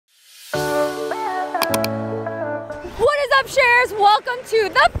What is up, sharers? Welcome to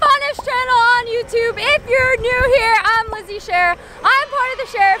the funnest channel on YouTube. If you're new here, I'm Lizzy Share. I'm part of the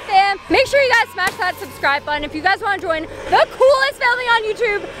Share fam. Make sure you guys smash that subscribe button if you guys want to join the coolest family on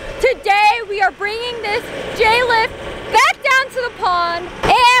YouTube. Today we are bringing this J-lift back down to the pond,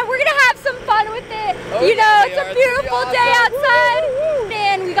 and we're gonna have some fun with it. You know, it's a beautiful day outside,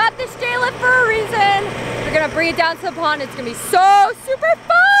 and we got this J-lift for a reason. We're gonna bring it down to the pond. It's gonna be so super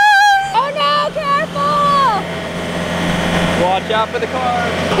fun. Oh no, careful! Watch out for the car.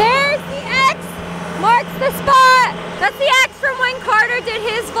 There's the X, marks the spot. That's the X from when Carter did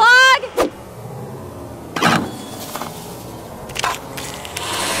his vlog.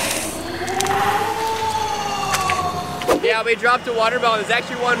 Yeah, we dropped a watermelon. There's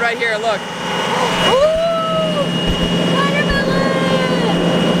actually one right here, look. Ooh, watermelon.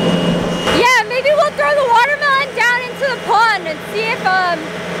 Yeah, maybe we'll throw the watermelon down into the pond and see if,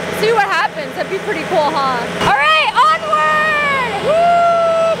 see what happens. That'd be pretty cool, huh? All right, onward.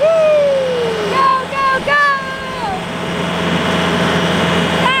 Woo-hoo! Go, go, go!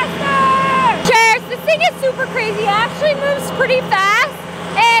 Faster! Cheers! This thing is super crazy. It actually moves pretty fast,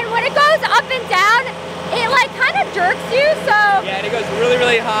 and when it goes up and down, it like kind of jerks you, so... Yeah, and it goes really,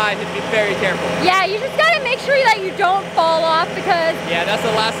 really high, so be very careful. Yeah, you just gotta make sure that you don't fall off, because... Yeah, that's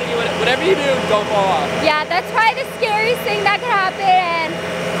the last thing you want. Whatever you do, don't fall off. Yeah, that's probably the scariest thing that could happen, and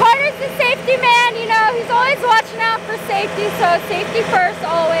Carter's the safety man, you know, he's always watching out for safety, so safety first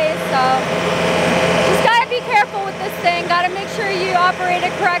always, so... Just gotta be careful with this thing, gotta make sure you operate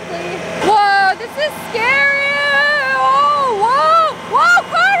it correctly. Whoa, this is scary! Oh, whoa! Whoa,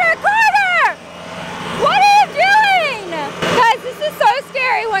 Carter, Carter! What are you doing? Guys, this is so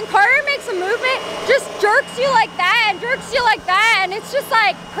scary. When Carter makes a movement, just jerks you like that and jerks you like that, and it's just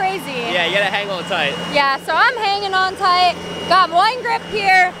like crazy. Yeah, you gotta hang on tight. Yeah, so I'm hanging on tight. Got one grip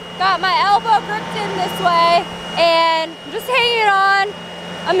here, got my elbow gripped in this way, and I'm just hanging on.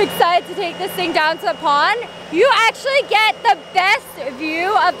 I'm excited to take this thing down to the pond. You actually get the best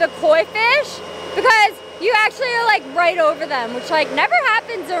view of the koi fish because you actually are like right over them, which like never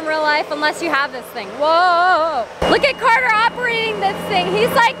happens in real life unless you have this thing. Whoa! Look at Carter operating this thing. He's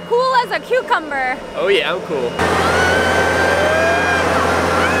like cool as a cucumber. Oh yeah, I'm cool.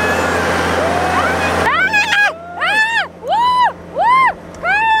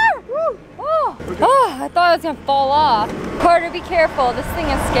 Oh, I thought I was gonna fall off. Carter, be careful. This thing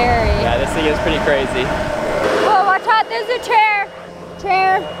is scary. Yeah, this thing is pretty crazy. Oh, watch out. There's a chair.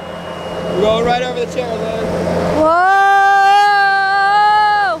 Chair. We're going right over the chair, Liz. Whoa!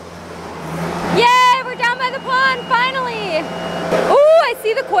 Yay, we're down by the pond, finally. Ooh, I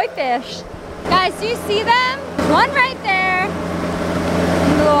see the koi fish. Guys, do you see them? One right there.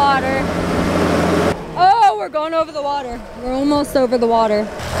 Into the water. Oh, we're going over the water. We're almost over the water.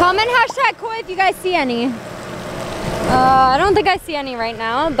 Comment hashtag koi if you guys see any. I don't think I see any right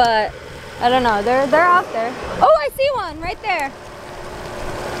now, but I don't know. They're out there. Oh, I see one right there.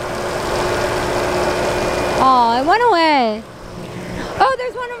 Oh, it went away. Oh,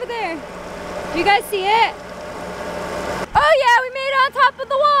 there's one over there. Do you guys see it? Oh yeah, we made it on top of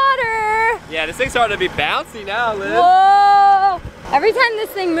the water. Yeah, this thing's starting to be bouncy now, Liz. Whoa! Every time this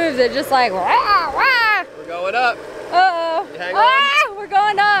thing moves, it just like, wah, wah. We're going up. Uh-oh. Hang on. Ah, we're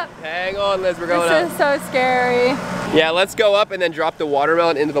going up. Hang on, Liz, we're going up. This is so scary. Yeah, let's go up and then drop the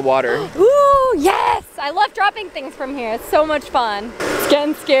watermelon into the water. Ooh, yes! I love dropping things from here. It's so much fun. It's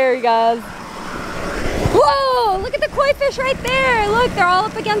getting scary, guys. Whoa, look at the koi fish right there. Look, they're all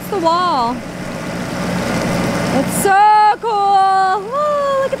up against the wall. It's so cool.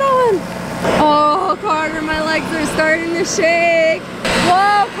 Whoa, look at that one. Oh, Carter, my legs are starting to shake.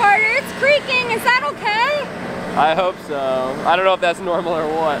 Whoa, Carter, it's creaking. Is that okay? I hope so. I don't know if that's normal or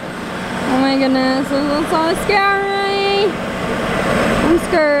what. Oh my goodness, this is so scary. I'm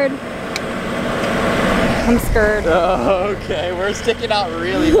scared. I'm scared. Oh, okay, we're sticking out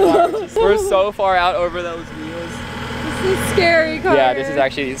really far. We're so far out over those wheels. This is scary, Carter. Yeah, this is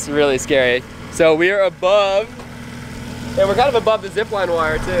actually really scary. So we are above, and we're kind of above the zipline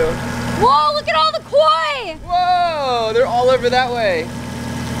wire too. Whoa, look at all the koi! Whoa, they're all over that way.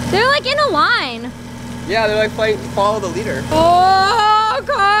 They're like in a line. Yeah, they're like playing follow the leader. Oh,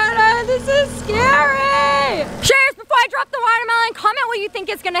 Carter, this is scary! Sharers, before I drop the watermelon, comment what you think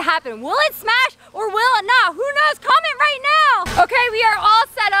is gonna happen. Will it smash or will it not? Who knows? Comment right now! Okay, we are all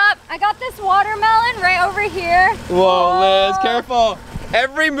set up. I got this watermelon right over here. Whoa, Liz, careful.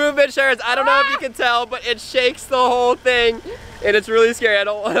 Every movement, Sharers, I don't know if you can tell, but it shakes the whole thing. And it's really scary. I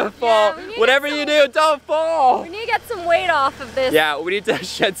don't want to fall. Yeah, whatever you do, don't fall. We need to get some weight off of this. Yeah, we need to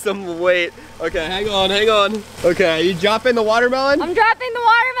shed some weight. Okay, hang on, hang on. Okay, you dropping the watermelon? I'm dropping the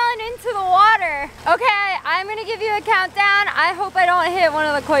watermelon into the water. Okay, I'm gonna give you a countdown. I hope I don't hit one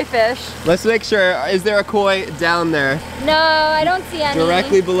of the koi fish. Let's make sure. Is there a koi down there? No, I don't see any.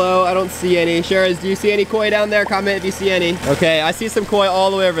 Directly below, I don't see any. Sharers, do you see any koi down there? Comment if you see any. Okay, I see some koi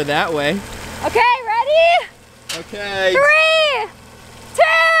all the way over that way. Okay, ready? Okay. 3, 2,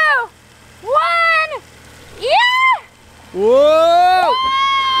 1. Yeah! Whoa!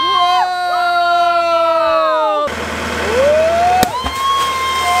 Whoa!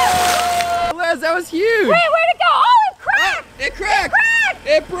 Les, that was huge. Wait, where'd it go? Oh, it cracked! It cracked! It cracked!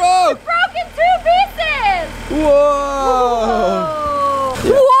 It broke! It broke in 2 pieces! Whoa!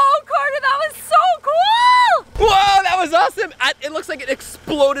 Whoa, Carter, that was so cool! Whoa, that was awesome! It looks like it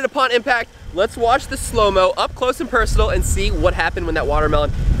exploded upon impact. Let's watch the slow-mo up close and personal and see what happened when that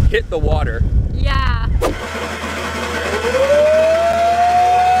watermelon hit the water. Yeah.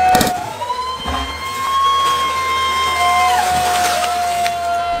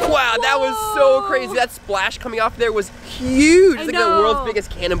 Wow, that was so crazy. That splash coming off there was huge. It's like the world's biggest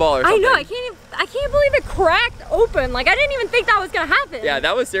cannonball or something. I know, I can't believe it cracked open. Like, I didn't even think that was gonna happen. Yeah,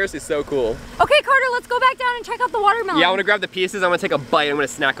 that was seriously so cool. Okay, Carter, let's go back down and check out the watermelon. Yeah, I wanna grab the pieces. I'm gonna take a bite. I'm gonna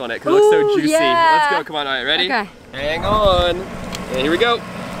snack on it because it looks so juicy. Yeah. Let's go, come on, all right, ready? Okay. Hang on. Okay, here we go.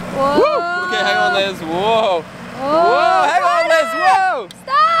 Whoa. Woo! Okay, hang on, Liz. Whoa. Whoa, hang on, Liz. Whoa.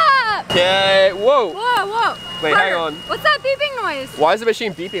 Stop. Okay, whoa. Whoa, whoa. Wait, Carter, hang on. What's that beeping noise? Why is the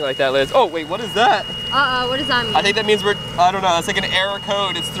machine beeping like that, Liz? Oh, wait, what is that? Uh-oh, what does that mean? I think that means I don't know, it's like an error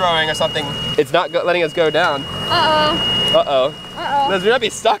code it's throwing or something. It's not letting us go down. Uh-oh. Uh-oh. Uh-oh. Liz, we're gonna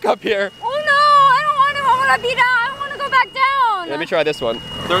be stuck up here. Oh no, I don't want to. I want to be down. I don't want to go back down. Yeah, let me try this one.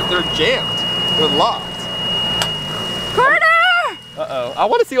 They're jammed. They're locked. Carter! Uh-oh. I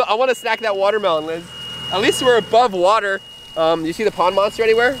want to snack that watermelon, Liz. At least we're above water. You see the pond monster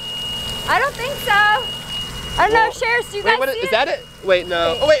anywhere? I don't think so. I don't know, Sharers, do you guys see is that it? Wait,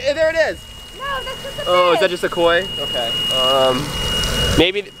 no. Oh, wait, there it is. No, that's just a fish. Oh, is that just a koi? Okay.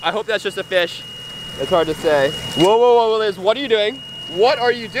 Maybe, I hope that's just a fish. It's hard to say. Whoa, whoa, whoa, Liz, what are you doing? What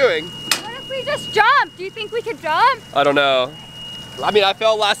are you doing? What if we just jump? Do you think we could jump? I don't know. I mean, I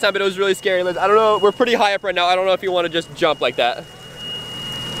fell last time, but it was really scary, Liz. I don't know, we're pretty high up right now. I don't know if you want to just jump like that.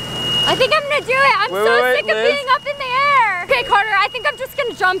 I think I'm gonna do it. I'm so sick of being up in the air. Okay, Carter, I think I'm just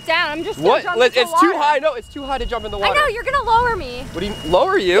gonna jump down. I'm just gonna jump into the water. It's too high. No, it's too high to jump in the water. I know, you're gonna lower me. What do you,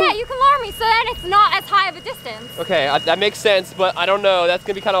 lower you? Yeah, you can lower me so then it's not as high of a distance. Okay, that makes sense, but I don't know. That's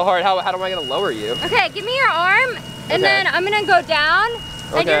gonna be kind of hard. How am I gonna lower you? Okay, give me your arm, and then I'm gonna go down,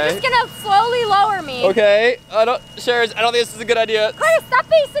 and you're just gonna slowly lower me. Okay, Sharers, I don't think this is a good idea. Carter, stop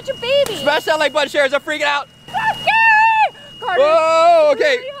being such a baby. Smash that like button, Sharers, I'm freaking out. I'm scared. Carter. Whoa,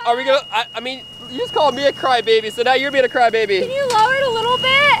 okay. Really Are we gonna, I mean, you just called me a crybaby, so now you're being a crybaby. Can you lower it a little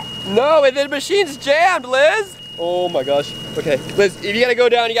bit? No, and the machine's jammed, Liz. Oh my gosh. Okay, Liz, if you gotta go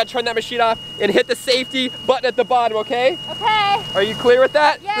down, you gotta turn that machine off and hit the safety button at the bottom, okay? Okay. Are you clear with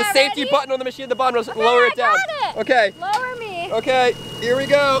that? Yeah, the safety ready? button on the machine at the bottom, Okay, lower it down. I got it. Okay. Lower me. Okay, here we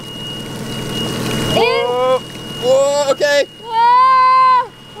go. In. Whoa, whoa, okay. Whoa.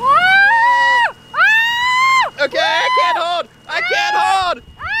 Whoa. Ah! Okay, I can't hold. I can't hold.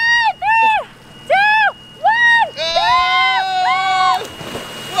 3, 2, 1. Oh!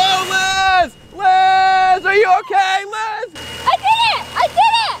 Whoa, Liz! Liz, are you okay, Liz? I did it! I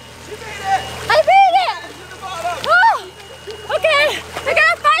did it! She made it! I made it! To the bottom. Oh, okay, I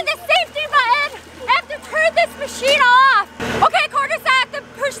gotta find the safety button. I have to turn this machine off. Okay, Carter, so I have to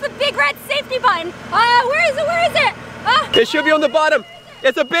push the big red safety button. Where is it? Where is it? It should be on the bottom.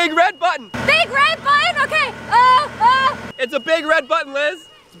 It's a big red button. Big red button? Okay. It's a big red button, Liz.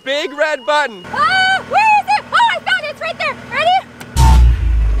 It's a big red button. Where is it? Oh, I found it. It's right there. Ready?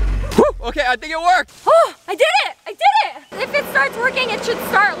 Whew, okay, I think it worked. Oh, I did it. I did it. If it starts working, it should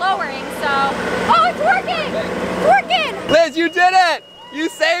start lowering, so. Oh, it's working. It's working. Liz, you did it. You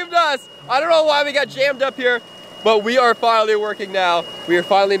saved us. I don't know why we got jammed up here, but we are finally working now. We are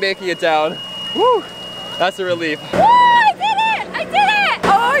finally making it down. Whew, that's a relief. Woo, I did it. I did it.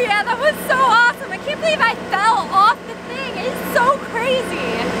 Oh, yeah, that was so awesome. I can't believe I fell off the thing. It's so crazy.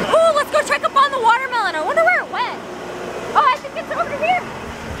 Oh, let's go check up on the watermelon. I wonder where it went. Oh, I think it's over here.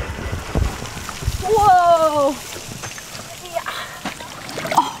 Whoa. Yeah.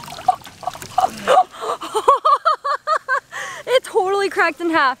 It totally cracked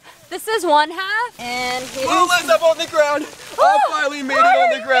in half. This is one half, and here's... Whoa, Liz, I'm on the ground. I finally made it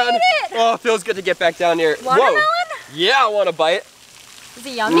on the ground. Oh, it feels good to get back down here. Watermelon? Whoa. Yeah, I want to bite. Is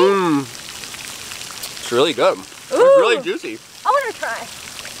it yummy? Mmm. It's really good. Ooh. It's really juicy. I want to try.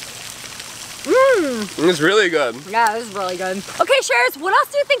 Mmm. It's really good. Yeah, this is really good. Okay, Sharers, what else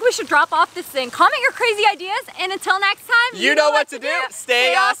do you think we should drop off this thing? Comment your crazy ideas, and until next time, You know what to do.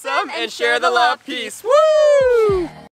 Stay awesome and share the love. Peace. Woo!